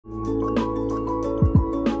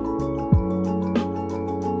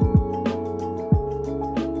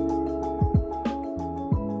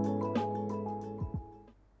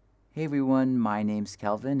Hey everyone, my name's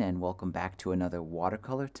Kelvin and welcome back to another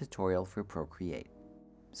watercolor tutorial for Procreate.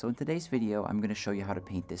 So in today's video, I'm going to show you how to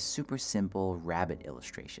paint this super simple rabbit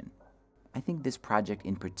illustration. I think this project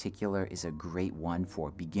in particular is a great one for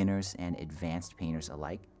beginners and advanced painters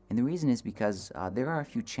alike. And the reason is because there are a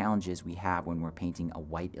few challenges we have when we're painting a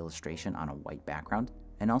white illustration on a white background.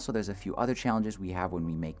 And also there's a few other challenges we have when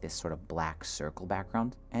we make this sort of black circle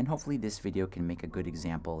background. And hopefully this video can make a good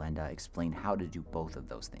example and explain how to do both of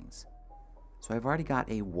those things. So I've already got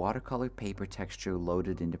a watercolor paper texture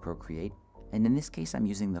loaded into Procreate, and in this case I'm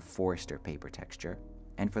using the Forester paper texture.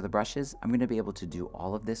 And for the brushes, I'm going to be able to do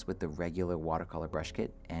all of this with the regular watercolor brush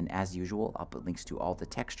kit, and as usual I'll put links to all the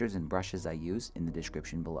textures and brushes I use in the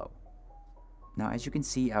description below. Now as you can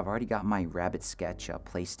see, I've already got my rabbit sketch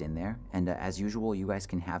placed in there, and as usual you guys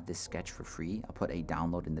can have this sketch for free. I'll put a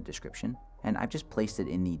download in the description, and I've just placed it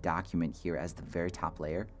in the document here as the very top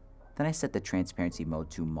layer. Then I set the transparency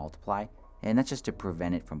mode to multiply, and that's just to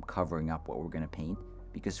prevent it from covering up what we're going to paint,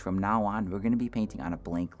 because from now on we're going to be painting on a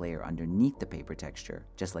blank layer underneath the paper texture,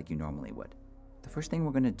 just like you normally would. The first thing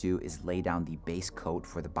we're going to do is lay down the base coat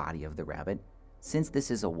for the body of the rabbit. Since this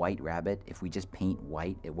is a white rabbit, if we just paint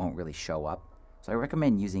white, it won't really show up. So I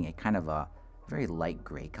recommend using a kind of a very light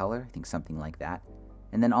gray color, I think something like that.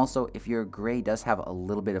 And then also, if your gray does have a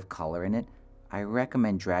little bit of color in it, I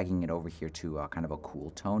recommend dragging it over here to kind of a cool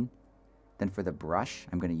tone. Then for the brush,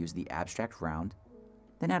 I'm going to use the abstract round.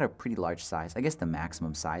 Then at a pretty large size, I guess the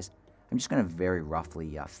maximum size, I'm just going to very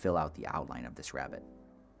roughly fill out the outline of this rabbit.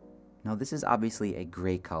 Now this is obviously a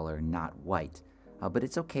gray color, not white, but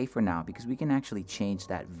it's okay for now because we can actually change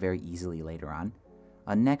that very easily later on.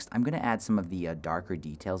 Next, I'm going to add some of the darker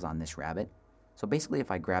details on this rabbit. So basically if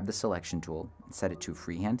I grab the selection tool and set it to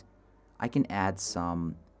freehand, I can add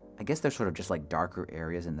some, I guess they're sort of just like darker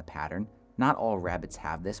areas in the pattern. Not all rabbits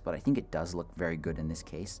have this, but I think it does look very good in this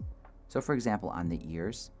case. So for example, on the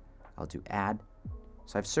ears, I'll do add.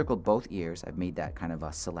 So I've circled both ears. I've made that kind of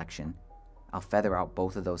a selection. I'll feather out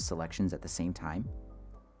both of those selections at the same time.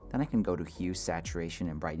 Then I can go to hue, saturation,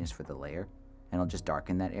 and brightness for the layer, and I'll just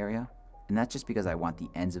darken that area. And that's just because I want the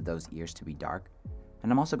ends of those ears to be dark.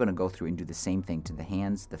 And I'm also going to go through and do the same thing to the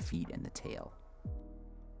hands, the feet, and the tail.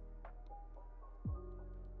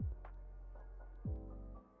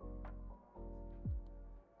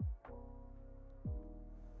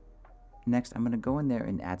 Next, I'm going to go in there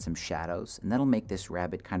and add some shadows, and that'll make this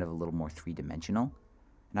rabbit kind of a little more three-dimensional.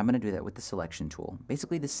 And I'm going to do that with the selection tool.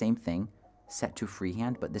 Basically the same thing, set to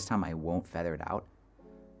freehand, but this time I won't feather it out.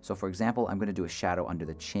 So for example, I'm going to do a shadow under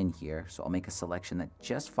the chin here, so I'll make a selection that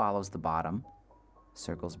just follows the bottom,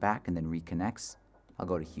 circles back, and then reconnects. I'll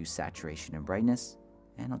go to hue, saturation, and brightness,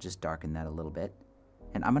 and I'll just darken that a little bit.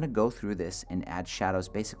 And I'm going to go through this and add shadows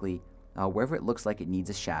basically wherever it looks like it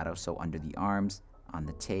needs a shadow, so under the arms, on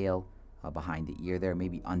the tail, behind the ear there,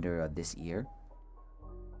 maybe under this ear.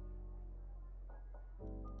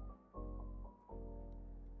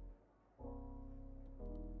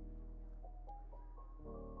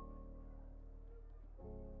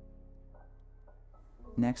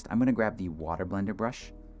 Next, I'm going to grab the water blender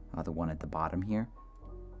brush, the one at the bottom here,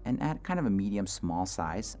 and at kind of a medium small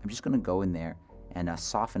size, I'm just going to go in there and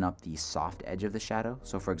soften up the soft edge of the shadow.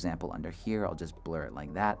 So for example, under here, I'll just blur it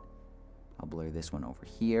like that. I'll blur this one over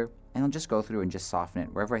here, and I'll just go through and just soften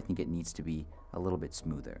it wherever I think it needs to be a little bit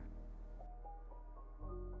smoother.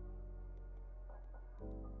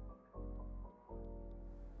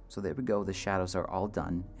 So there we go, the shadows are all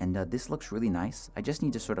done, and this looks really nice. I just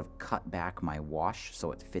need to sort of cut back my wash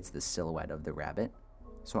so it fits the silhouette of the rabbit.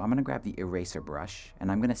 So I'm going to grab the eraser brush,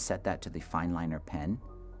 and I'm going to set that to the fine liner pen.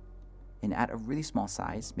 And at a really small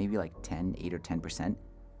size, maybe like 8 or 10%,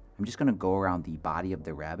 I'm just going to go around the body of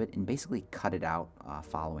the rabbit and basically cut it out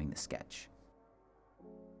following the sketch.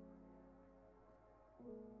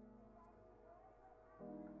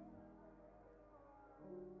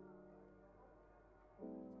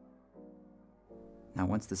 Now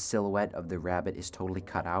once the silhouette of the rabbit is totally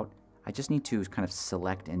cut out, I just need to kind of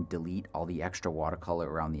select and delete all the extra watercolor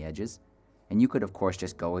around the edges. And you could of course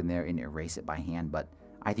just go in there and erase it by hand, but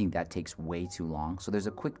I think that takes way too long. So there's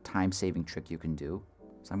a quick time-saving trick you can do.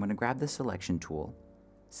 So I'm going to grab the selection tool,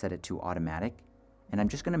 set it to automatic, and I'm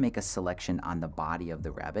just going to make a selection on the body of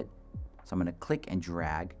the rabbit. So I'm going to click and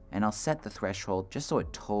drag, and I'll set the threshold just so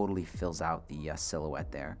it totally fills out the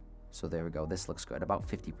silhouette there. So there we go, this looks good, about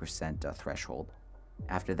 50% threshold.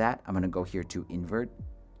 After that, I'm going to go here to invert.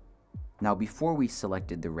 Now before we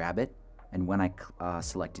selected the rabbit, and when I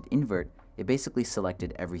selected invert, it basically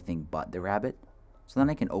selected everything but the rabbit. So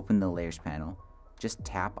then I can open the layers panel, just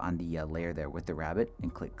tap on the layer there with the rabbit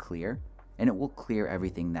and click clear, and it will clear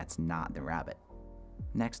everything that's not the rabbit.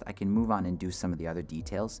 Next, I can move on and do some of the other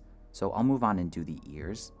details. So I'll move on and do the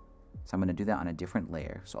ears. So I'm going to do that on a different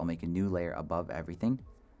layer. So I'll make a new layer above everything.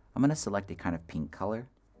 I'm going to select a kind of pink color.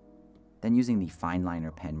 Then using the fine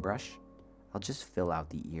liner pen brush, I'll just fill out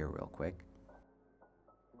the ear real quick.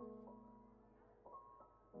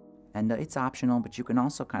 And it's optional, but you can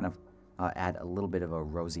also kind of add a little bit of a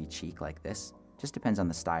rosy cheek like this. Just depends on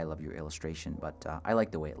the style of your illustration, but I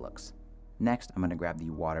like the way it looks. Next, I'm going to grab the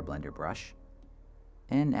water blender brush,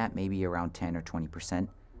 and at maybe around 10 or 20%,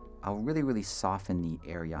 I'll really soften the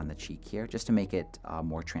area on the cheek here just to make it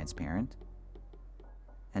more transparent.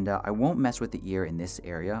 And I won't mess with the ear in this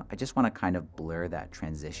area. I just want to kind of blur that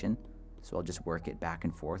transition. So I'll just work it back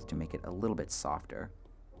and forth to make it a little bit softer.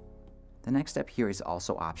 The next step here is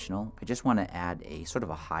also optional. I just want to add a sort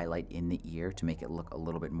of a highlight in the ear to make it look a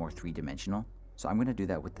little bit more three-dimensional. So I'm going to do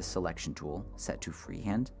that with the selection tool set to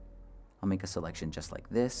freehand. I'll make a selection just like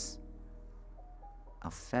this.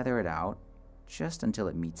 I'll feather it out just until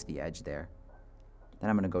it meets the edge there. Then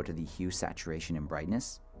I'm going to go to the hue, saturation, and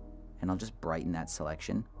brightness. And I'll just brighten that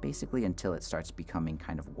selection, basically until it starts becoming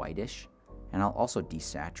kind of whitish. And I'll also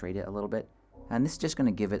desaturate it a little bit. And this is just going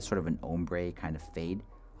to give it sort of an ombre kind of fade,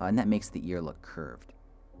 and that makes the ear look curved.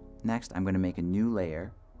 Next, I'm going to make a new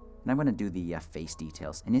layer, and I'm going to do the face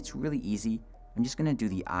details. And it's really easy. I'm just going to do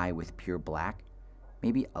the eye with pure black,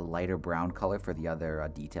 maybe a lighter brown color for the other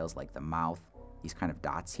details like the mouth, these kind of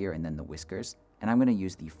dots here, and then the whiskers. And I'm going to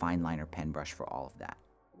use the fine liner pen brush for all of that.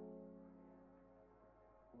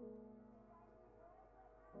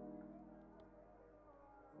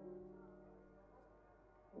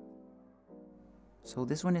 So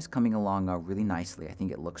this one is coming along really nicely. I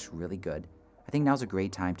think it looks really good. I think now's a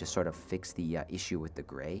great time to sort of fix the issue with the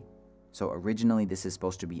gray. So originally this is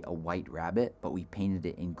supposed to be a white rabbit, but we painted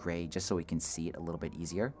it in gray just so we can see it a little bit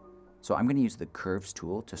easier. So I'm going to use the curves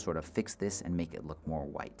tool to sort of fix this and make it look more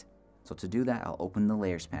white. So to do that, I'll open the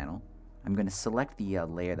layers panel. I'm going to select the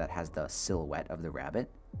layer that has the silhouette of the rabbit.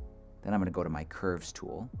 Then I'm going to go to my curves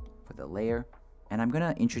tool for the layer. And I'm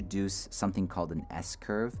going to introduce something called an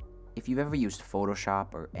S-curve. If you've ever used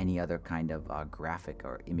Photoshop or any other kind of graphic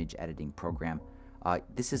or image editing program,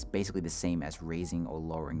 this is basically the same as raising or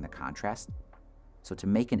lowering the contrast. So to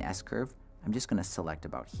make an S-curve, I'm just going to select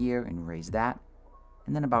about here and raise that,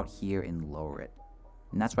 and then about here and lower it.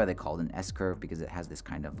 And that's why they call it an S-curve, because it has this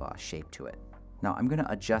kind of shape to it. Now I'm going to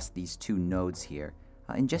adjust these two nodes here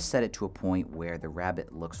and just set it to a point where the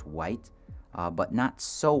rabbit looks white, but not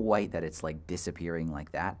so white that it's like disappearing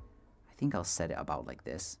like that. I think I'll set it about like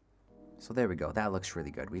this. So there we go, that looks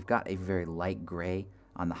really good. We've got a very light gray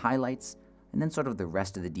on the highlights, and then sort of the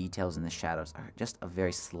rest of the details and the shadows are just a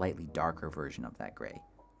very slightly darker version of that gray.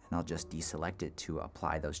 And I'll just deselect it to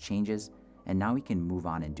apply those changes, and now we can move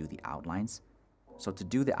on and do the outlines. So to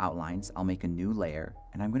do the outlines, I'll make a new layer,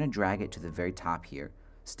 and I'm going to drag it to the very top here,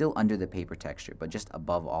 still under the paper texture, but just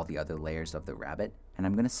above all the other layers of the rabbit. And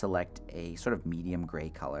I'm going to select a sort of medium gray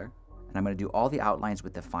color, and I'm going to do all the outlines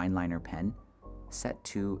with the fine liner pen, set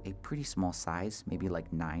to a pretty small size, maybe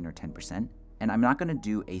like 9 or 10%. And I'm not going to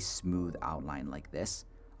do a smooth outline like this.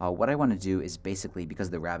 What I want to do is basically, because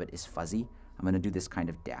the rabbit is fuzzy, I'm going to do this kind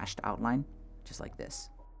of dashed outline, just like this.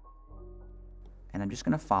 And I'm just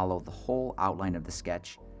going to follow the whole outline of the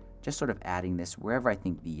sketch, just sort of adding this wherever I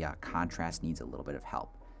think the contrast needs a little bit of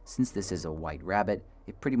help. Since this is a white rabbit,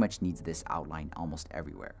 it pretty much needs this outline almost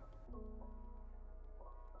everywhere.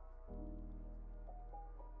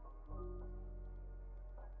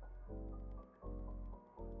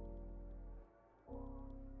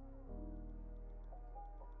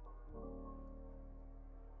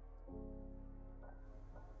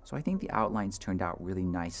 So I think the outlines turned out really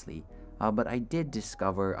nicely, but I did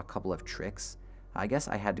discover a couple of tricks. I guess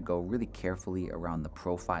I had to go really carefully around the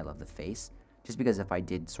profile of the face, just because if I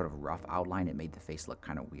did sort of rough outline, it made the face look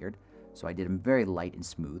kind of weird. So I did them very light and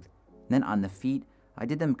smooth. And then on the feet, I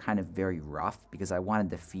did them kind of very rough because I wanted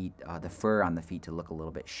the feet, the fur on the feet to look a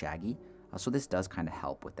little bit shaggy. So this does kind of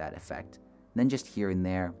help with that effect. And then just here and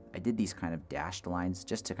there, I did these kind of dashed lines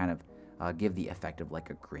just to kind of give the effect of like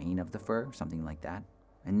a grain of the fur, something like that.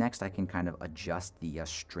 And next I can kind of adjust the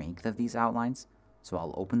strength of these outlines. So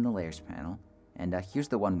I'll open the layers panel, and here's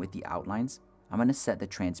the one with the outlines. I'm going to set the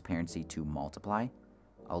transparency to multiply.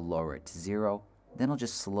 I'll lower it to 0, then I'll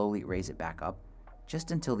just slowly raise it back up,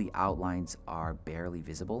 just until the outlines are barely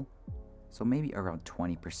visible. So maybe around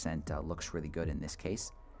 20% looks really good in this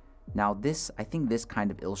case. Now I think this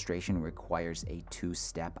kind of illustration requires a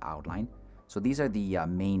 2-step outline. So these are the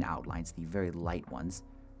main outlines, the very light ones.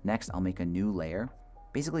 Next I'll make a new layer.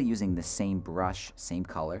 Basically using the same brush, same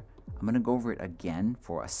color. I'm going to go over it again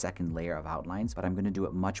for a second layer of outlines, but I'm going to do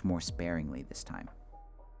it much more sparingly this time.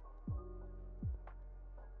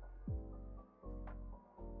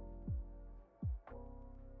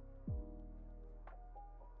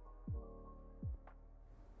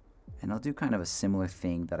 And I'll do kind of a similar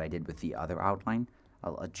thing that I did with the other outline.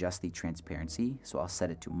 I'll adjust the transparency, so I'll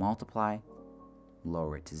set it to multiply,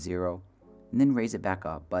 lower it to 0, and then raise it back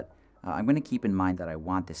up. But I'm going to keep in mind that I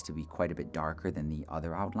want this to be quite a bit darker than the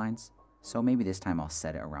other outlines. So maybe this time I'll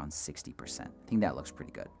set it around 60%. I think that looks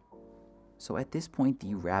pretty good. So at this point,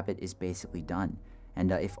 the rabbit is basically done.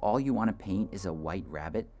 And if all you want to paint is a white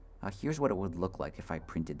rabbit, here's what it would look like if I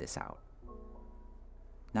printed this out.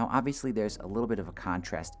 Now obviously there's a little bit of a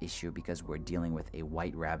contrast issue because we're dealing with a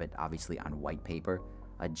white rabbit obviously on white paper.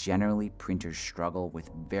 Generally printers struggle with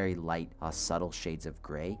very light, subtle shades of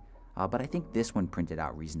gray, but I think this one printed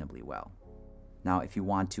out reasonably well. Now if you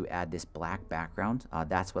want to add this black background,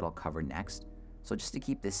 that's what I'll cover next. So just to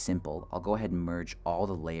keep this simple, I'll go ahead and merge all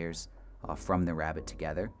the layers from the rabbit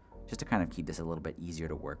together, just to kind of keep this a little bit easier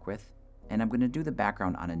to work with. And I'm going to do the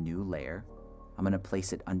background on a new layer. I'm going to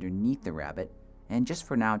place it underneath the rabbit. And just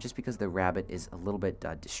for now, just because the rabbit is a little bit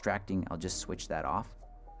distracting, I'll just switch that off.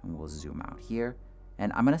 And we'll zoom out here.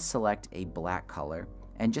 And I'm going to select a black color.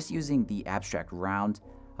 And just using the abstract round,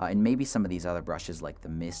 and maybe some of these other brushes like the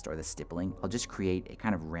mist or the stippling, I'll just create a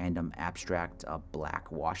kind of random abstract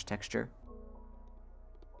black wash texture.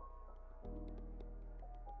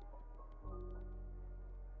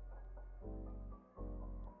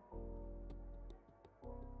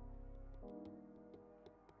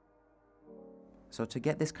 So to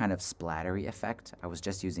get this kind of splattery effect, I was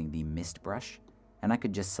just using the mist brush, and I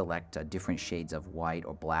could just select different shades of white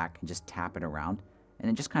or black and just tap it around,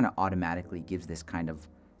 and it just kind of automatically gives this kind of,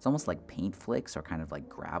 it's almost like paint flicks or kind of like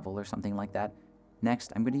gravel or something like that.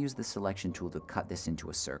 Next, I'm going to use the selection tool to cut this into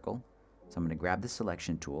a circle. So I'm going to grab the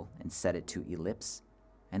selection tool and set it to ellipse,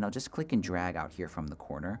 and I'll just click and drag out here from the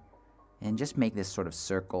corner, and just make this sort of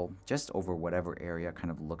circle just over whatever area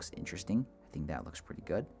kind of looks interesting. I think that looks pretty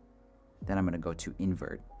good. Then I'm going to go to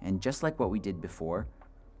invert, and just like what we did before,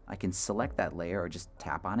 I can select that layer or just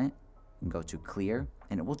tap on it and go to clear,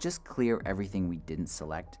 and it will just clear everything we didn't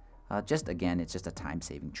select. Again, it's just a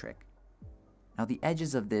time-saving trick. Now the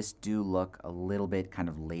edges of this do look a little bit kind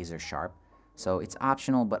of laser sharp, so it's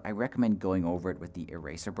optional, but I recommend going over it with the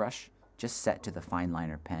eraser brush, just set to the fine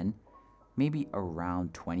liner pen, maybe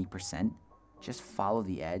around 20%. Just follow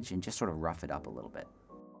the edge and just sort of rough it up a little bit.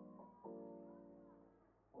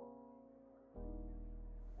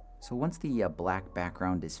 So once the black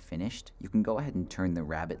background is finished, you can go ahead and turn the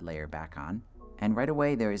rabbit layer back on. And right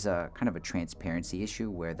away there is a kind of a transparency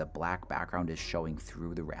issue where the black background is showing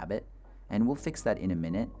through the rabbit. And we'll fix that in a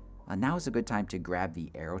minute. Now is a good time to grab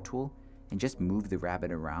the arrow tool and just move the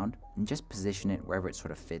rabbit around and just position it wherever it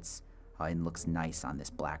sort of fits and looks nice on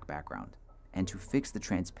this black background. And to fix the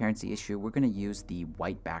transparency issue, we're going to use the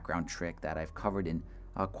white background trick that I've covered in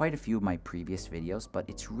quite a few of my previous videos, but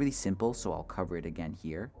it's really simple, so I'll cover it again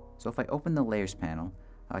here. So if I open the layers panel,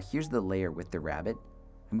 here's the layer with the rabbit.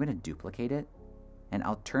 I'm going to duplicate it, and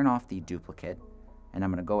I'll turn off the duplicate, and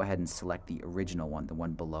I'm going to go ahead and select the original one, the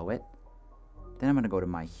one below it. Then I'm going to go to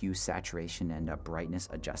my hue, saturation, and brightness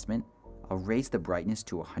adjustment. I'll raise the brightness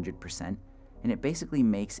to 100%, and it basically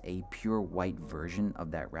makes a pure white version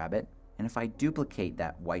of that rabbit. And if I duplicate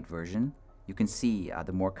that white version, you can see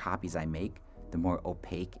the more copies I make, the more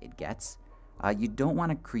opaque it gets. You don't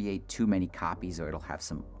want to create too many copies or it'll have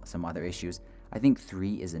some other issues. I think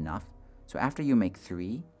 3 is enough. So after you make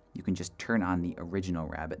 3, you can just turn on the original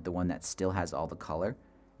rabbit, the one that still has all the color,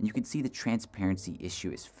 and you can see the transparency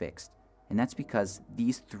issue is fixed. And that's because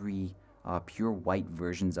these 3 pure white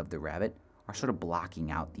versions of the rabbit are sort of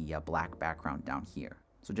blocking out the black background down here.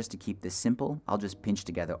 So just to keep this simple, I'll just pinch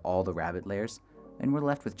together all the rabbit layers, and we're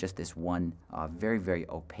left with just this one very, very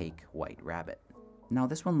opaque white rabbit. Now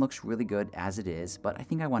this one looks really good as it is, but I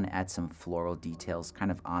think I want to add some floral details kind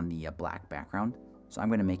of on the black background. So I'm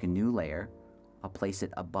going to make a new layer. I'll place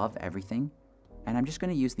it above everything, and I'm just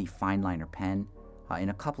going to use the fine liner pen in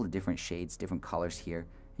a couple of different shades, different colors here,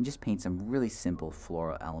 and just paint some really simple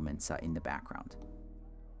floral elements in the background.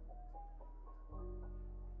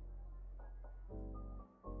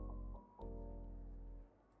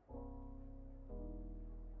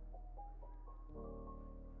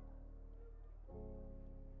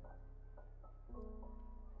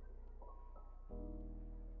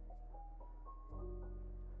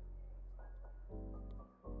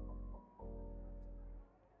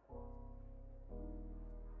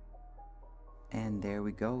 And there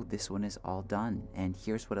we go, this one is all done, and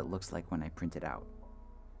here's what it looks like when I print it out.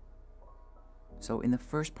 So in the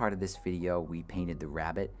first part of this video, we painted the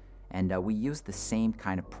rabbit, and we used the same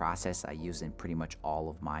kind of process I use in pretty much all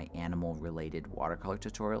of my animal-related watercolor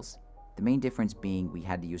tutorials. The main difference being we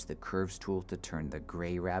had to use the curves tool to turn the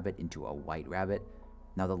gray rabbit into a white rabbit,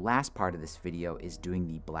 Now the last part of this video is doing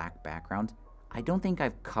the black background. I don't think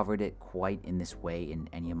I've covered it quite in this way in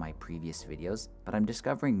any of my previous videos, but I'm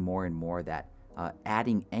discovering more and more that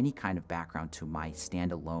adding any kind of background to my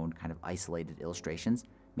standalone kind of isolated illustrations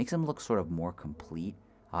makes them look sort of more complete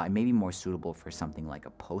and maybe more suitable for something like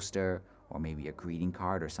a poster or maybe a greeting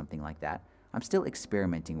card or something like that. I'm still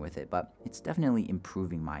experimenting with it, but it's definitely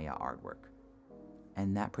improving my artwork.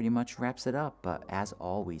 And that pretty much wraps it up. But as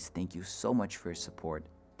always, thank you so much for your support.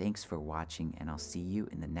 Thanks for watching, and I'll see you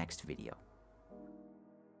in the next video.